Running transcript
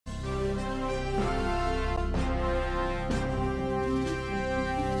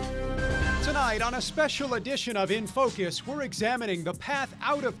Tonight, on a special edition of In Focus, we're examining the path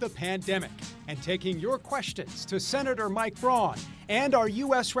out of the pandemic and taking your questions to Senator Mike Braun and our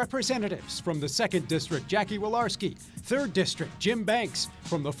U.S. representatives from the 2nd District, Jackie Walorski, 3rd District, Jim Banks,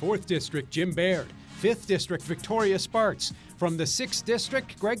 from the 4th District, Jim Baird, 5th District, Victoria Sparks, from the 6th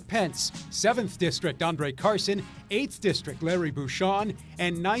District, Greg Pence, 7th District, Andre Carson, 8th District, Larry Bouchon,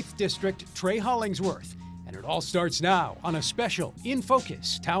 and 9th District, Trey Hollingsworth. And it all starts now on a special In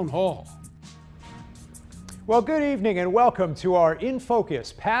Focus Town Hall. Well, good evening and welcome to our In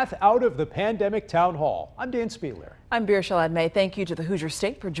Focus Path Out of the Pandemic Town Hall. I'm Dan Spieler. I'm Bir May. Thank you to the Hoosier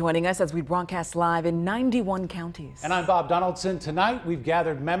State for joining us as we broadcast live in 91 counties. And I'm Bob Donaldson. Tonight, we've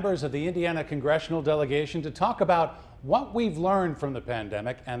gathered members of the Indiana congressional delegation to talk about what we've learned from the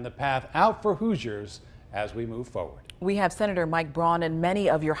pandemic and the path out for Hoosiers as we move forward. We have Senator Mike Braun and many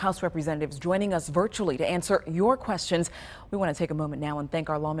of your House representatives joining us virtually to answer your questions. We want to take a moment now and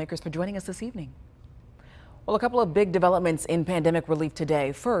thank our lawmakers for joining us this evening. Well, a couple of big developments in pandemic relief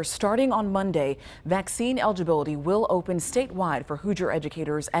today. First, starting on Monday, vaccine eligibility will open statewide for Hoosier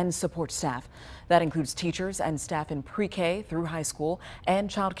educators and support staff. That includes teachers and staff in pre-K through high school and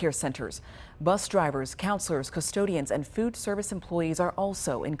child care centers. Bus drivers, counselors, custodians, and food service employees are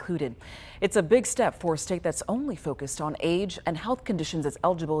also included. It's a big step for a state that's only focused on age and health conditions as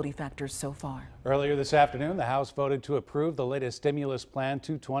eligibility factors so far. Earlier this afternoon, the House voted to approve the latest stimulus plan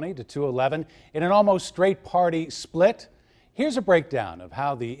 220 to 211 in an almost straight party split. Here's a breakdown of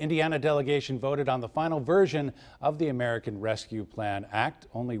how the Indiana delegation voted on the final version of the American Rescue Plan Act.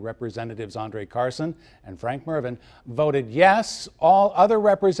 Only Representatives Andre Carson and Frank Mervyn voted yes. All other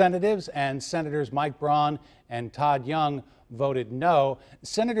representatives and Senators Mike Braun and Todd Young voted no.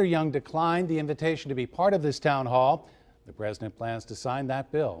 Senator Young declined the invitation to be part of this town hall. The president plans to sign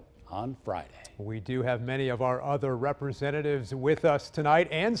that bill on Friday. We do have many of our other representatives with us tonight,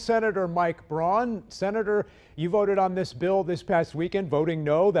 and Senator Mike Braun. Senator, you voted on this bill this past weekend, voting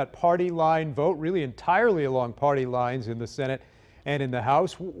no, that party line vote, really entirely along party lines in the Senate and in the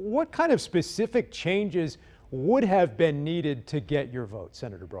House. What kind of specific changes would have been needed to get your vote,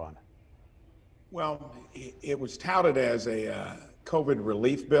 Senator Braun? Well, it was touted as a COVID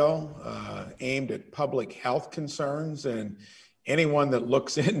relief bill aimed at public health concerns, and anyone that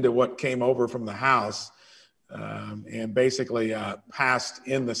looks into what came over from the House and basically passed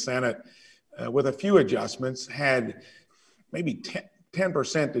in the Senate with a few adjustments had maybe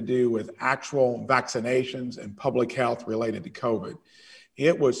 10% to do with actual vaccinations and public health related to COVID.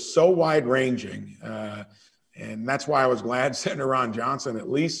 It was so wide ranging, and that's why I was glad Senator Ron Johnson at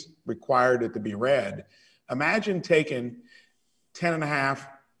least required it to be read. Imagine taking 10 and a half,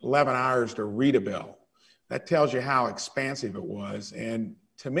 11 hours to read a bill. That tells you how expansive it was. And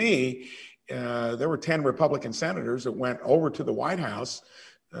to me, there were 10 Republican senators that went over to the White House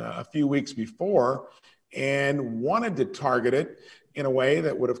a few weeks before and wanted to target it in a way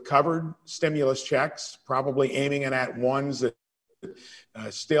that would have covered stimulus checks, probably aiming it at ones that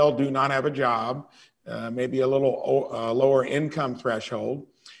still do not have a job, maybe a little lower income threshold.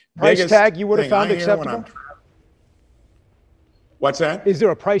 Price tag you would have found acceptable? What's that? Is there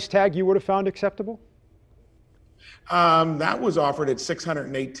a price tag you would have found acceptable? That was offered at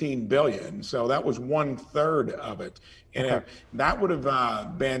 $618 billion, so that was 1/3 of it. And Okay. that would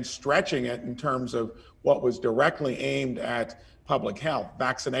have been stretching it in terms of what was directly aimed at public health,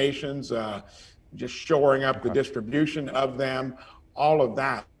 vaccinations, just shoring up the distribution of them, all of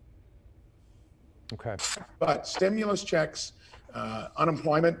that. Okay. But stimulus checks,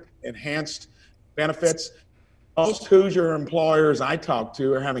 unemployment, enhanced benefits, most Hoosier employers I talk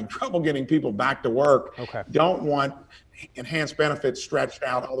to are having trouble getting people back to work. Okay. Don't want enhanced benefits stretched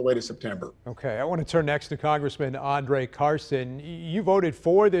out all the way to September. Okay, I want to turn next to Congressman Andre Carson. You voted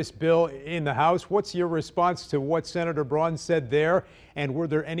for this bill in the House. What's your response to what Senator Braun said there? And were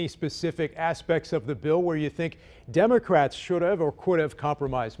there any specific aspects of the bill where you think Democrats should have or could have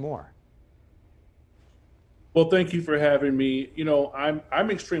compromised more? Well, thank you for having me. You know,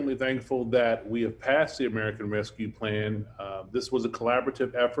 I'm extremely thankful that we have passed the American Rescue Plan. This was a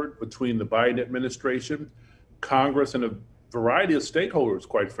collaborative effort between the Biden administration, Congress, and a variety of stakeholders,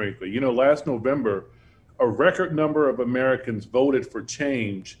 quite frankly. You know, last November, a record number of Americans voted for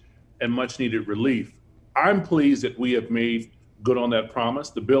change and much needed relief. I'm pleased that we have made good on that promise.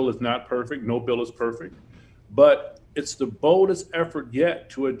 The bill is not perfect. No bill is perfect. But it's the boldest effort yet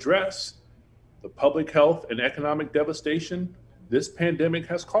to address the public health and economic devastation this pandemic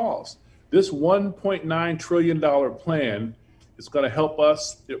has caused. This $1.9 trillion plan is going to help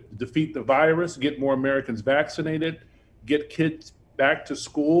us defeat the virus, get more Americans vaccinated, get kids back to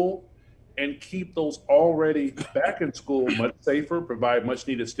school, and keep those already back in school much safer, provide much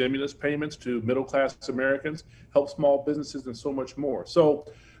needed stimulus payments to middle class Americans, help small businesses, and so much more. So,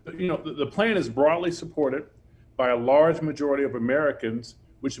 the plan is broadly supported by a large majority of Americans,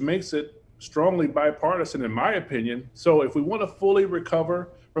 which makes it strongly bipartisan, in my opinion. So if we want to fully recover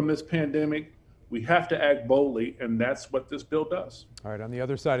from this pandemic, we have to act boldly, and that's what this bill does. All right, on the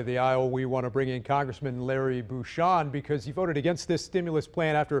other side of the aisle, we want to bring in Congressman Larry Bouchon because he voted against this stimulus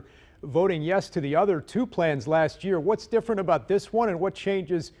plan after voting yes to the other two plans last year. What's different about this one, and what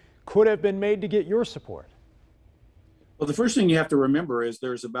changes could have been made to get your support? Well, the first thing you have to remember is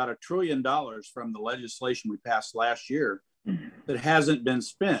there's about $1 trillion from the legislation we passed last year that hasn't been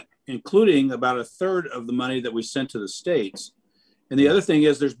spent, including about a third of the money that we sent to the states. And the other thing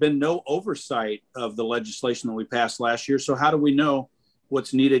is there's been no oversight of the legislation that we passed last year. So how do we know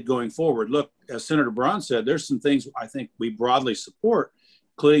what's needed going forward? Look, as Senator Braun said, there's some things I think we broadly support,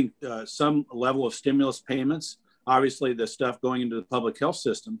 including some level of stimulus payments, obviously the stuff going into the public health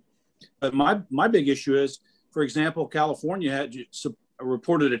system. But my big issue is, for example, California had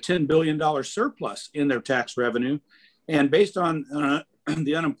reported a $10 billion surplus in their tax revenue. And based on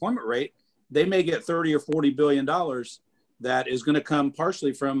the unemployment rate, they may get $30 or $40 billion that is going to come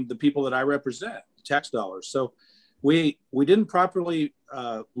partially from the people that I represent, tax dollars. So we didn't properly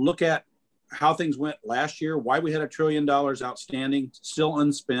look at how things went last year, why we had $1 trillion outstanding, still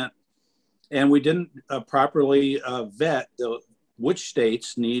unspent. And we didn't properly vet which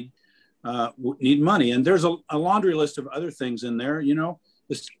states need money. And there's a laundry list of other things in there.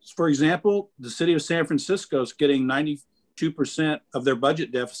 For example, the city of San Francisco is getting 92% of their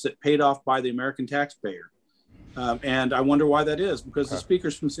budget deficit paid off by the American taxpayer. And I wonder why that is, because the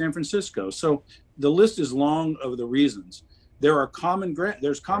speaker's from San Francisco. So the list is long of the reasons. There's common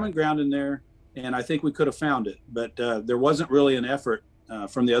ground in there, and I think we could have found it, but there wasn't really an effort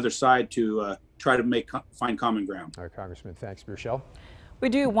from the other side to try to find common ground. All right, Congressman, thanks, Michelle. We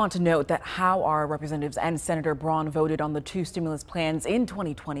do want to note that how our representatives and Senator Braun voted on the two stimulus plans in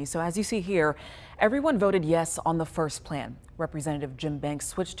 2020. So as you see here, everyone voted yes on the first plan. Representative Jim Banks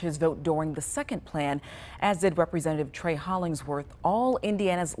switched his vote during the second plan, as did Representative Trey Hollingsworth. All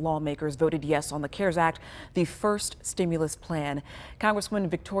Indiana's lawmakers voted yes on the CARES Act, the first stimulus plan. Congresswoman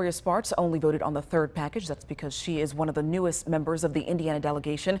Victoria Spartz only voted on the third package. That's because she is one of the newest members of the Indiana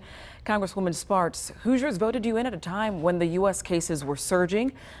delegation. Congresswoman Spartz, Hoosiers voted you in at a time when the U.S. cases were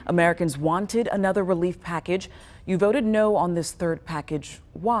surging. Americans wanted another relief package. You voted no on this third package.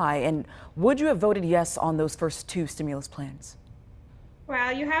 Why? And would you have voted yes on those first two stimulus plans?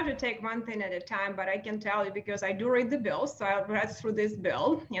 Well, you have to take one thing at a time, but I can tell you because I do read the bill, so I'll read through this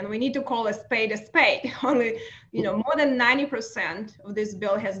bill, and we need to call a spade a spade. Only, more than 90% of this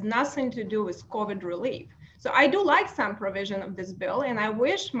bill has nothing to do with COVID relief. So I do like some provision of this bill, and I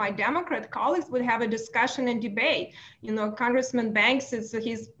wish my Democrat colleagues would have a discussion and debate. Congressman Banks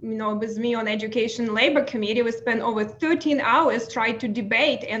he's with me on Education Labor Committee. We spent over 13 hours trying to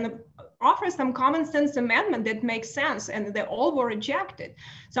debate and offer some common sense amendment that makes sense, and they all were rejected.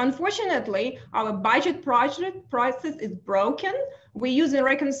 So unfortunately, our budget process is broken. We use a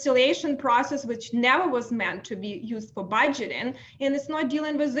reconciliation process which never was meant to be used for budgeting, and it's not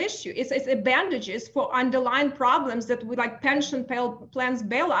dealing with issue. It's bandages for underlying problems that we like pension plans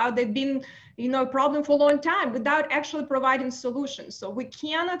bailout. They've been a problem for a long time without actually providing solutions. So we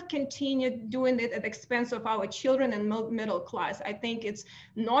cannot continue doing it at the expense of our children and middle class. I think it's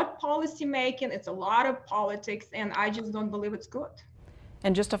not policy making, it's a lot of politics, and I just don't believe it's good.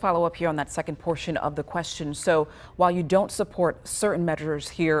 And just to follow up here on that second portion of the question, so while you don't support certain measures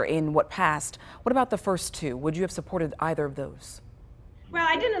here in what passed, what about the first two? Would you have supported either of those? Well,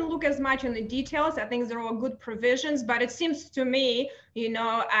 I didn't look as much in the details. I think there are good provisions, but it seems to me,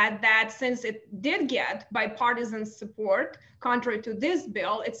 that since it did get bipartisan support, contrary to this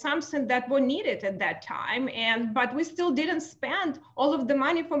bill, it's something that was needed at that time. But we still didn't spend all of the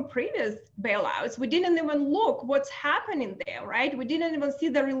money from previous bailouts. We didn't even look what's happening there, right? We didn't even see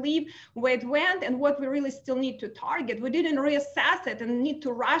the relief, where it went and what we really still need to target. We didn't reassess it and need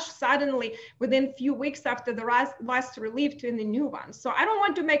to rush suddenly within a few weeks after the last relief to the new one. So I don't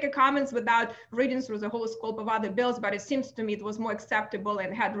want to make a comments without reading through the whole scope of other bills, but it seems to me it was more acceptable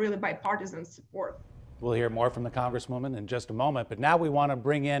and had really bipartisan support. We'll hear more from the Congresswoman in just a moment, but now we want to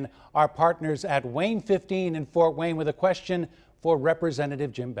bring in our partners at Wayne 15 in Fort Wayne with a question for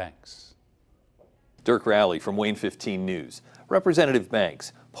Representative Jim Banks. Dirk Rowley from Wayne 15 News. Representative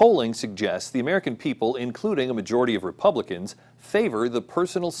Banks, polling suggests the American people, including a majority of Republicans, favor the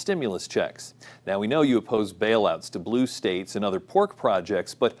personal stimulus checks. Now, we know you oppose bailouts to blue states and other pork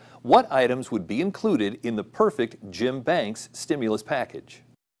projects, but what items would be included in the perfect Jim Banks stimulus package?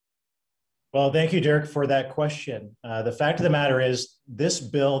 Well, thank you, Dirk, for that question. The fact of the matter is, this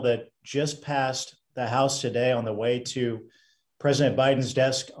bill that just passed the House today on the way to President Biden's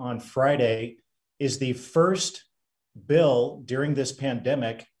desk on Friday is the first bill during this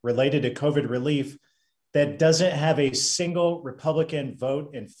pandemic related to COVID relief that doesn't have a single Republican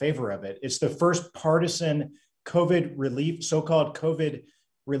vote in favor of it. It's the first partisan COVID relief, so-called COVID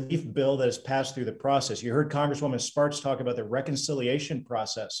relief bill that has passed through the process. You heard Congresswoman Sparks talk about the reconciliation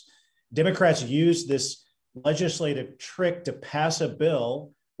process. Democrats used this legislative trick to pass a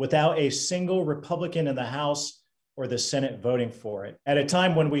bill without a single Republican in the House or the Senate voting for it, at a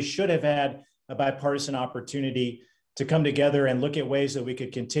time when we should have had a bipartisan opportunity to come together and look at ways that we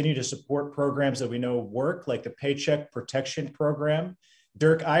could continue to support programs that we know work, like the Paycheck Protection Program.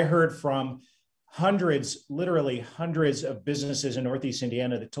 Dirk, I heard from hundreds, literally hundreds of businesses in Northeast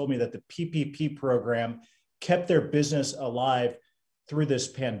Indiana that told me that the PPP program kept their business alive through this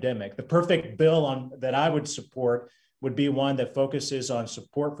pandemic. The perfect bill that I would support would be one that focuses on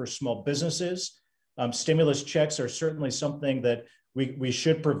support for small businesses. Stimulus checks are certainly something that we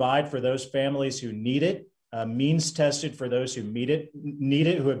should provide for those families who need it, means tested for those who need it,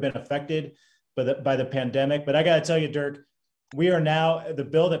 who have been affected by the pandemic. But I got to tell you, Dirk, we are now, the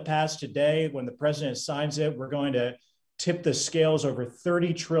bill that passed today, when the president signs it, we're going to tip the scales over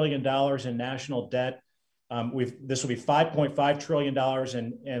 $30 trillion in national debt. This will be $5.5 trillion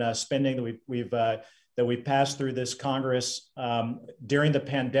in spending that we passed through this Congress during the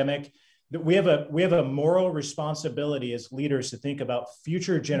pandemic. We have a moral responsibility as leaders to think about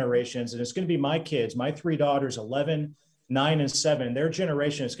future generations, and it's going to be my kids, my three daughters, 11, 9, and 7. Their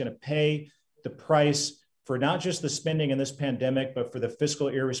generation is going to pay the price for not just the spending in this pandemic, but for the fiscal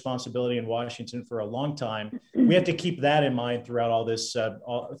irresponsibility in Washington for a long time. We have to keep that in mind throughout all this,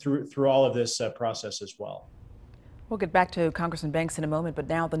 through all of this process as well. We'll get back to Congressman Banks in a moment, but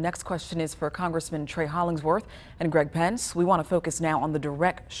now the next question is for Congressman Trey Hollingsworth and Greg Pence. We want to focus now on the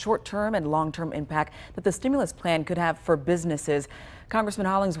direct short-term and long-term impact that the stimulus plan could have for businesses. Congressman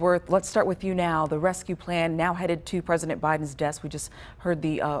Hollingsworth, let's start with you now. The rescue plan now headed to President Biden's desk. We just heard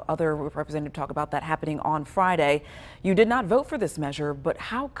the other representative talk about that happening on Friday. You did not vote for this measure, but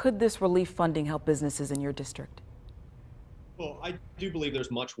how could this relief funding help businesses in your district? Well, I do believe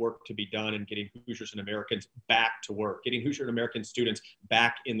there's much work to be done in getting Hoosiers and Americans back to work, getting Hoosier and American students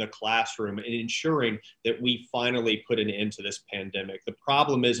back in the classroom, and ensuring that we finally put an end to this pandemic. The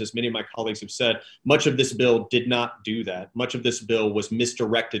problem is, as many of my colleagues have said, much of this bill did not do that. Much of this bill was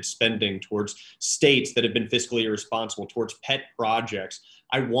misdirected spending towards states that have been fiscally irresponsible, towards pet projects.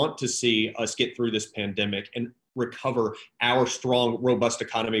 I want to see us get through this pandemic and recover our strong, robust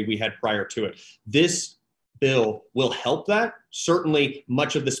economy we had prior to it. This bill will help that. Certainly,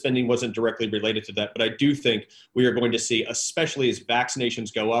 much of the spending wasn't directly related to that, but I do think we are going to see, especially as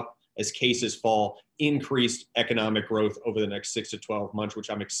vaccinations go up, as cases fall, increased economic growth over the next 6 to 12 months, which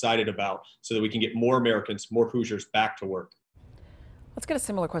I'm excited about, so that we can get more Americans, more Hoosiers back to work. Let's get a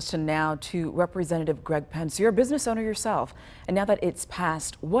similar question now to Representative Greg Pence. You're a business owner yourself, and now that it's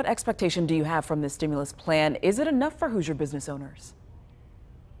passed, what expectation do you have from this stimulus plan? Is it enough for Hoosier business owners?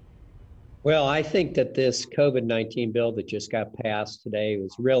 Well, I think that this COVID-19 bill that just got passed today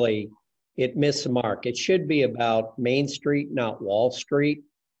was really, it missed the mark. It should be about Main Street, not Wall Street.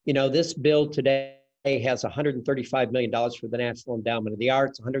 You know, this bill today has $135 million for the National Endowment of the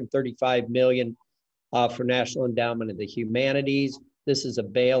Arts, $135 million for National Endowment of the Humanities. This is a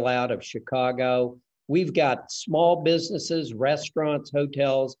bailout of Chicago. We've got small businesses, restaurants,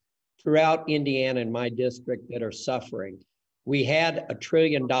 hotels throughout Indiana and my district that are suffering. We had $1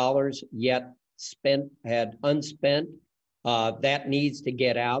 trillion yet unspent. That needs to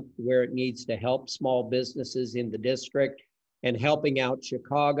get out where it needs to help small businesses in the district, and helping out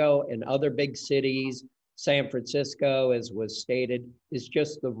Chicago and other big cities. San Francisco, as was stated, is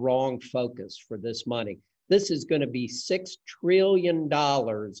just the wrong focus for this money. This is going to be $6 trillion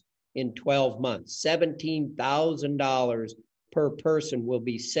in 12 months. $17,000 per person will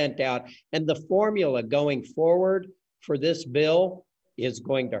be sent out. And the formula going forward for this bill is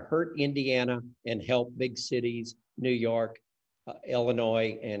going to hurt Indiana and help big cities, New York,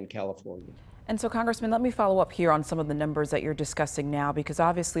 Illinois, and California. And so, Congressman, let me follow up here on some of the numbers that you're discussing now, because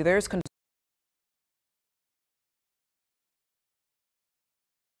obviously there's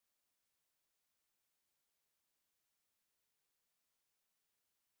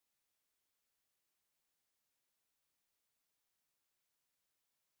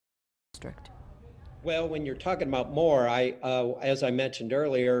district. Well, when you're talking about more, as I mentioned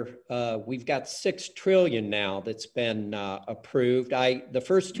earlier, we've got $6 trillion now that's been approved. The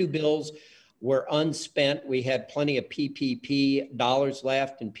first two bills were unspent. We had plenty of PPP dollars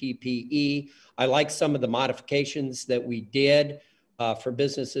left and PPE. I like some of the modifications that we did for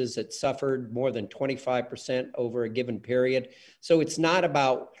businesses that suffered more than 25% over a given period. So it's not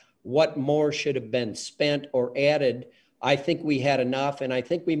about what more should have been spent or added. I think we had enough, and I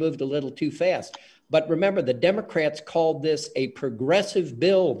think we moved a little too fast. But remember, the Democrats called this a progressive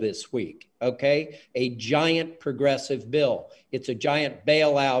bill this week, okay? A giant progressive bill. It's a giant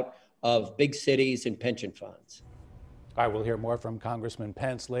bailout of big cities and pension funds. All right, we'll hear more from Congressman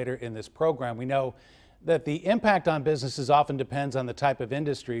Pence later in this program. We know that the impact on businesses often depends on the type of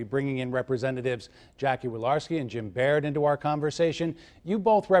industry. Bringing in Representatives Jackie Walorski and Jim Baird into our conversation. You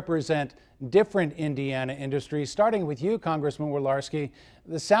both represent different Indiana industries. Starting with you, Congressman Walorski,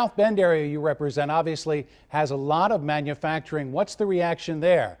 the South Bend area you represent obviously has a lot of manufacturing. What's the reaction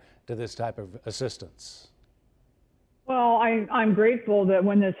there to this type of assistance? Well, I'm grateful that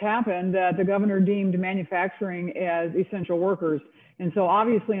when this happened, that the governor deemed manufacturing as essential workers. And so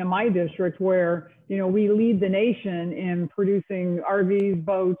obviously in my district where, we lead the nation in producing RVs,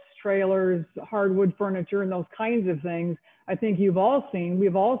 boats, trailers, hardwood furniture, and those kinds of things, I think we've all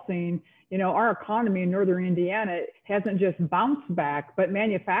seen, our economy in northern Indiana hasn't just bounced back, but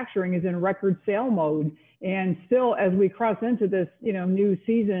manufacturing is in record sale mode. And still, as we cross into this, new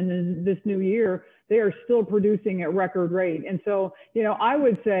season and this new year, they are still producing at record rate. And so, I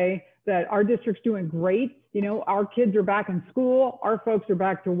would say that our district's doing great. Our kids are back in school, our folks are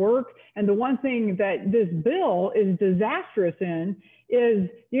back to work. And the one thing that this bill is disastrous in is,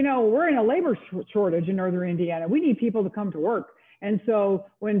 we're in a labor shortage in northern Indiana. We need people to come to work. And so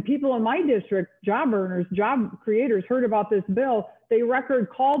when people in my district, job earners, job creators heard about this bill, they record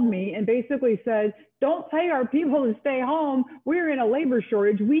called me and basically said, don't pay our people to stay home. We're in a labor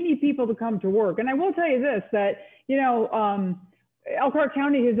shortage. We need people to come to work. And I will tell you this, that, Elkhart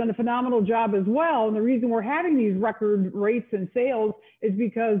County has done a phenomenal job as well. And the reason we're having these record rates and sales is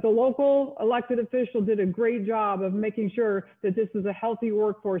because the local elected official did a great job of making sure that this is a healthy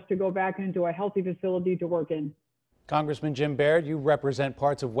workforce to go back into a healthy facility to work in. Congressman Jim Baird, you represent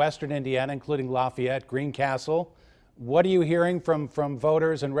parts of western Indiana, including Lafayette, Greencastle. What are you hearing from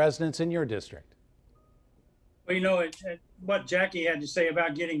voters and residents in your district? Well, what Jackie had to say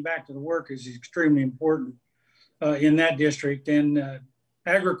about getting back to the work is extremely important in that district. And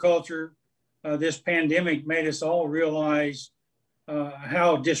agriculture, this pandemic made us all realize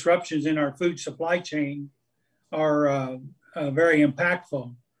how disruptions in our food supply chain are very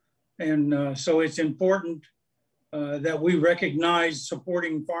impactful. And so it's important that we recognize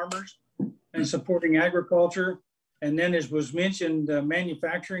supporting farmers and supporting agriculture. And then, as was mentioned,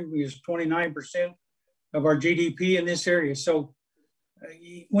 manufacturing is 29% of our GDP in this area. So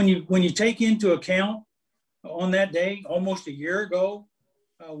when you take into account on that day, almost a year ago,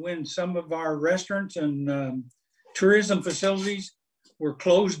 when some of our restaurants and tourism facilities were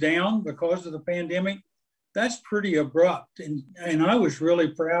closed down because of the pandemic, that's pretty abrupt. And I was really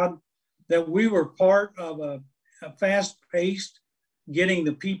proud that we were part of a fast-paced getting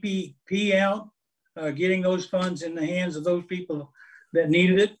the PPP out, getting those funds in the hands of those people that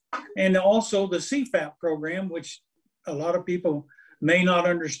needed it. And also the CFAP program, which a lot of people may not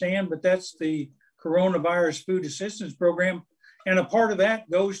understand, but that's the Coronavirus Food Assistance Program. And a part of that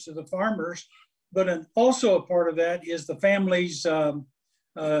goes to the farmers, but also a part of that is the families to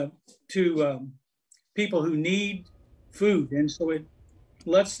people who need food. And so it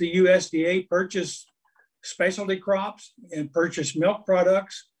lets the USDA purchase specialty crops and purchase milk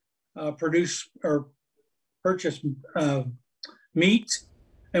products, purchase meat,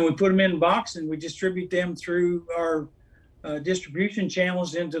 and we put them in a box and we distribute them through our distribution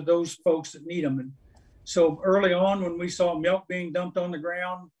channels into those folks that need them. And so early on, when we saw milk being dumped on the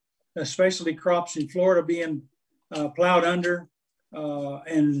ground, specialty crops in Florida being plowed under,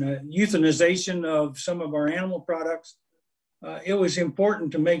 and euthanization of some of our animal products, it was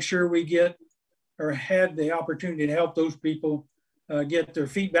important to make sure we had the opportunity to help those people get their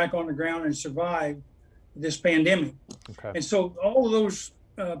feet back on the ground and survive this pandemic. Okay. And so all of those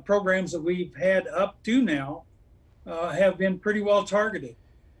programs that we've had up to now have been pretty well targeted.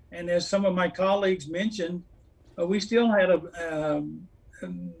 And as some of my colleagues mentioned, we still had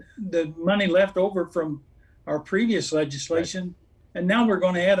the money left over from our previous legislation. Right. And now we're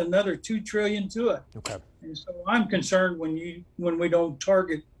going to add another $2 trillion to it. Okay. And so I'm concerned when we don't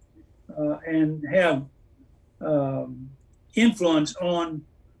target and have influence on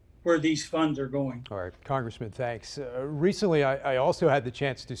where these funds are going. All right, Congressman, thanks. Recently, I also had the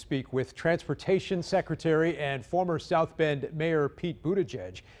chance to speak with Transportation Secretary and former South Bend Mayor Pete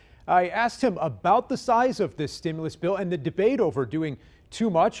Buttigieg. I asked him about the size of this stimulus bill and the debate over doing too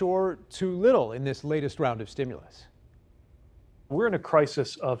much or too little in this latest round of stimulus? We're in a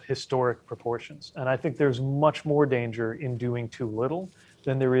crisis of historic proportions, and I think there's much more danger in doing too little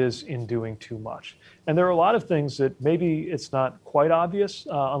than there is in doing too much. And there are a lot of things that maybe it's not quite obvious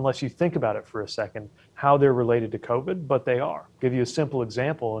unless you think about it for a second, how they're related to COVID, but they are. I'll give you a simple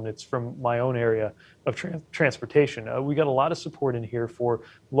example, and it's from my own area of transportation. We got a lot of support in here for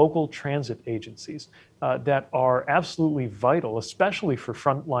local transit agencies that are absolutely vital, especially for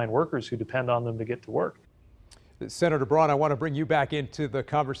frontline workers who depend on them to get to work. Senator Braun, I want to bring you back into the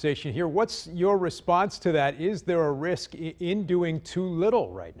conversation here. What's your response to that? Is there a risk in doing too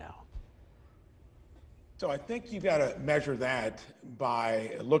little right now? So I think you got to measure that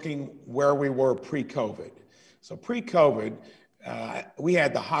by looking where we were pre-COVID. So pre-COVID, we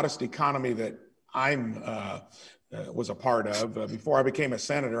had the hottest economy that was a part of. Before I became a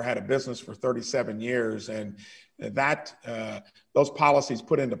senator, I had a business for 37 years, and those policies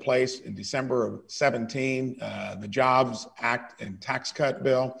put into place in December of 17, the Jobs Act and Tax Cut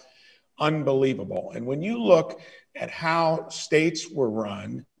Bill, unbelievable. And when you look at how states were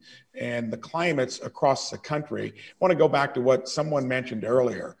run and the climates across the country, I want to go back to what someone mentioned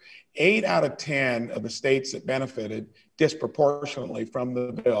earlier. 8 out of 10 of the states that benefited disproportionately from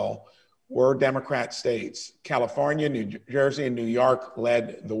the bill were Democrat states. California, New Jersey, and New York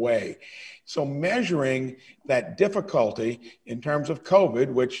led the way. So measuring that difficulty in terms of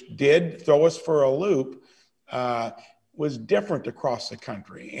COVID, which did throw us for a loop, was different across the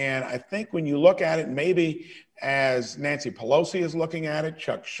country. And I think when you look at it, maybe as Nancy Pelosi is looking at it,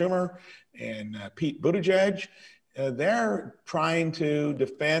 Chuck Schumer and Pete Buttigieg, they're trying to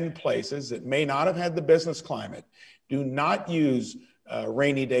defend places that may not have had the business climate, do not use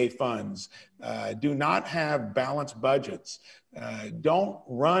rainy day funds, do not have balanced budgets, don't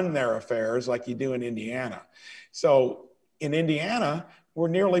run their affairs like you do in Indiana. So in Indiana, we're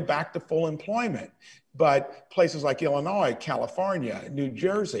nearly back to full employment. But places like Illinois, California, New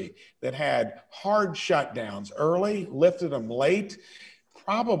Jersey that had hard shutdowns early, lifted them late,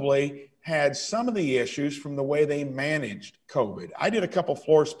 probably had some of the issues from the way they managed COVID. I did a couple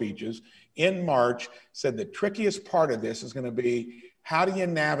floor speeches in March, said the trickiest part of this is going to be how do you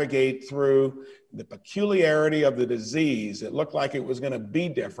navigate through the peculiarity of the disease? It looked like it was going to be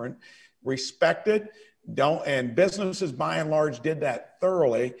different. Respect it. And businesses by and large did that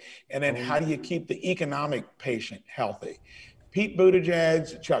thoroughly. And then how do you keep the economic patient healthy? Pete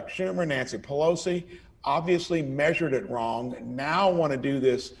Buttigieg, Chuck Schumer, Nancy Pelosi obviously measured it wrong. Now want to do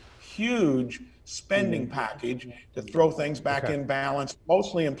this huge spending package to throw things back in balance,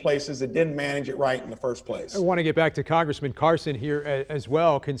 mostly in places that didn't manage it right in the first place. I want to get back to Congressman Carson here as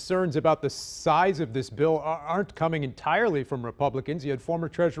well. Concerns about the size of this bill aren't coming entirely from Republicans. You had former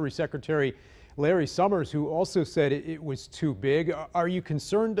Treasury Secretary Larry Summers, who also said it was too big. Are you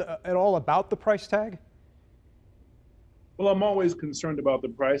concerned at all about the price tag? Well, I'm always concerned about the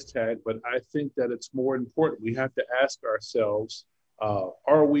price tag, but I think that it's more important. We have to ask ourselves,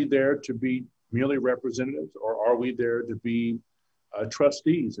 are we there to be merely representatives, or are we there to be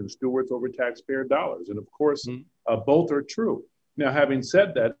trustees and stewards over taxpayer dollars? And of course, both are true. Now, having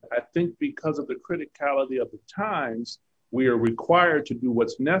said that, I think because of the criticality of the times, we are required to do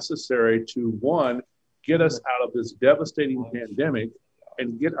what's necessary to, one, get us out of this devastating pandemic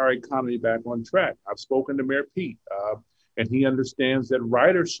and get our economy back on track. I've spoken to Mayor Pete, and he understands that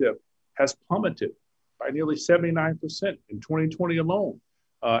ridership has plummeted by nearly 79% in 2020 alone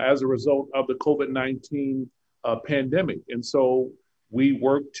as a result of the COVID-19 pandemic. And so we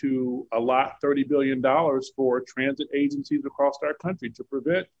work to allot $30 billion for transit agencies across our country to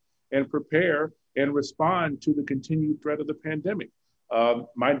prevent and prepare and respond to the continued threat of the pandemic.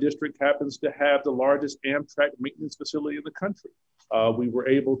 My district happens to have the largest Amtrak maintenance facility in the country. We were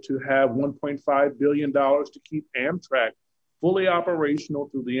able to have $1.5 billion to keep Amtrak fully operational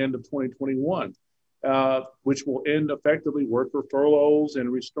through the end of 2021, which will end effectively worker furloughs and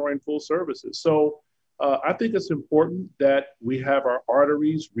restoring full services. So I think it's important that we have our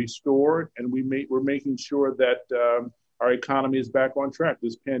arteries restored, and we're making sure that our economy is back on track.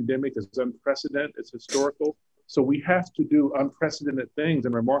 This pandemic is unprecedented, it's historical. So we have to do unprecedented things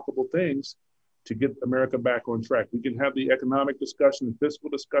and remarkable things to get America back on track. We can have the economic discussion and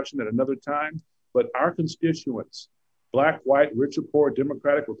fiscal discussion at another time, but our constituents, Black, white, rich or poor,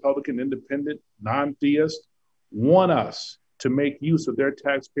 Democratic, Republican, Independent, non-theist, want us to make use of their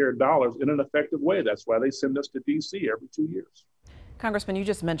taxpayer dollars in an effective way. That's why they send us to DC every 2 years. Congressman, you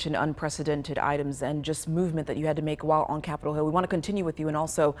just mentioned unprecedented items and just movement that you had to make while on Capitol Hill. We want to continue with you and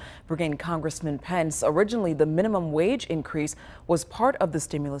also bring in Congressman Pence. Originally, the minimum wage increase was part of the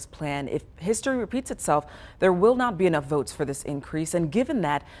stimulus plan. If history repeats itself, there will not be enough votes for this increase. And given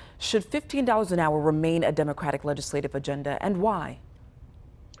that, should $15 an hour remain a Democratic legislative agenda, and why?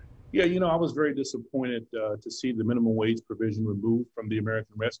 Yeah, I was very disappointed to see the minimum wage provision removed from the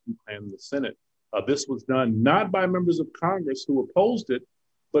American Rescue Plan in the Senate. This was done not by members of Congress who opposed it,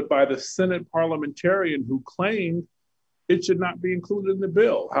 but by the Senate parliamentarian who claimed it should not be included in the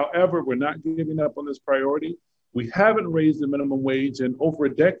bill. However, we're not giving up on this priority. We haven't raised the minimum wage in over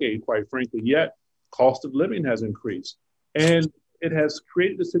a decade, quite frankly, yet cost of living has increased. And it has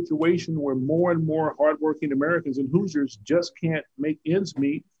created a situation where more and more hardworking Americans and Hoosiers just can't make ends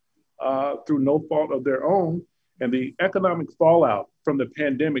meet through no fault of their own. And the economic fallout from the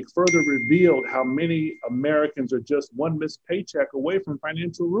pandemic further revealed how many Americans are just one missed paycheck away from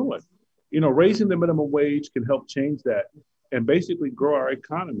financial ruin. Raising the minimum wage can help change that and basically grow our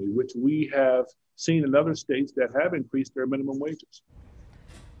economy, which we have seen in other states that have increased their minimum wages.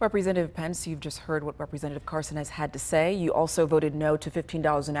 Representative Pence, you've just heard what Representative Carson has had to say. You also voted no to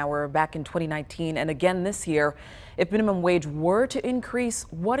 $15 an hour back in 2019 and again this year. If minimum wage were to increase,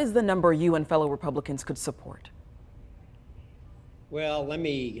 what is the number you and fellow Republicans could support? Well,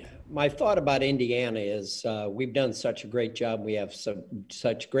 my thought about Indiana is we've done such a great job. We have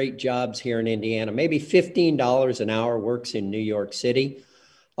such great jobs here in Indiana. Maybe $15 an hour works in New York City,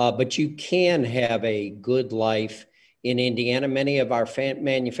 but you can have a good life in Indiana. Many of our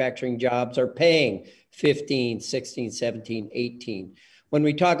manufacturing jobs are paying 15, 16, 17, 18. When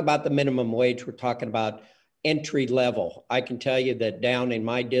we talk about the minimum wage, we're talking about entry level. I can tell you that down in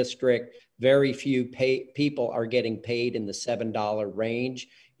my district, very few people are getting paid in the $7 range.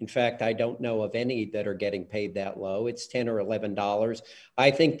 In fact, I don't know of any that are getting paid that low. It's $10 or $11. I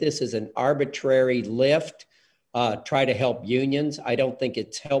think this is an arbitrary lift, try to help unions. I don't think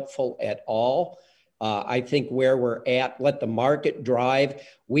it's helpful at all. I think where we're at, let the market drive.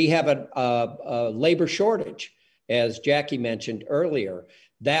 We have a labor shortage, as Jackie mentioned earlier.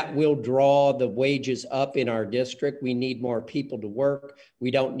 That will draw the wages up in our district. We need more people to work. We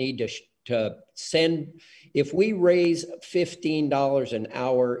don't need to send. If we raise $15 an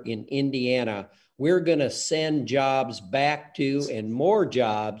hour in Indiana, we're going to send jobs back to and more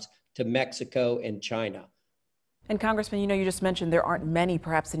jobs to Mexico and China. And Congressman, you just mentioned there aren't many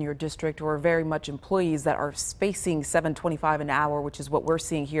perhaps in your district or very much employees that are facing $7.25 an hour, which is what we're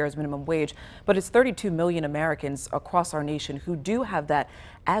seeing here as minimum wage. But it's 32 million Americans across our nation who do have that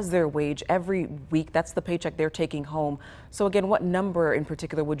as their wage every week. That's the paycheck they're taking home. So again, what number in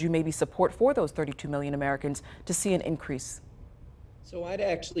particular would you maybe support for those 32 million Americans to see an increase? So I'd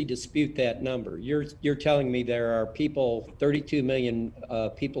actually dispute that number. You're telling me there are 32 million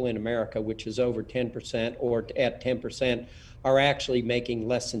people in America, which is over 10% or at 10%, are actually making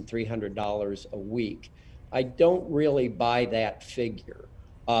less than $300 a week. I don't really buy that figure.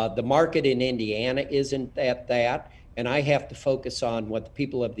 The market in Indiana isn't at that, and I have to focus on what the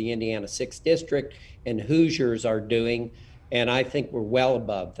people of the Indiana 6th District and Hoosiers are doing, and I think we're well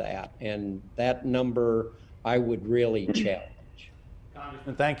above that. And that number I would really challenge.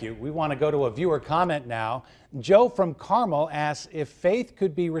 Congressman, thank you. We want to go to a viewer comment now. Joe from Carmel asks if faith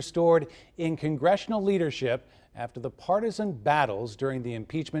could be restored in congressional leadership after the partisan battles during the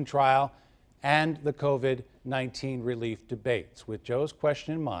impeachment trial and the COVID-19 relief debates. With Joe's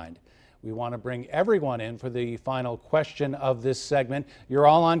question in mind, we want to bring everyone in for the final question of this segment. You're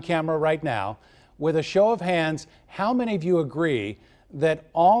all on camera right now. With a show of hands, how many of you agree that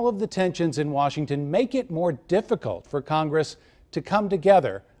all of the tensions in Washington make it more difficult for Congress to come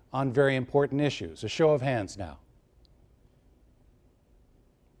together on very important issues? A show of hands now.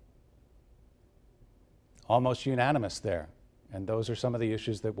 Almost unanimous there. And those are some of the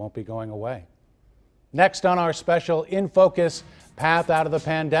issues that won't be going away. Next on our special In Focus Path Out of the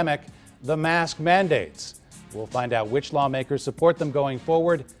Pandemic, the mask mandates. We'll find out which lawmakers support them going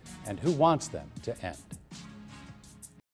forward and who wants them to end.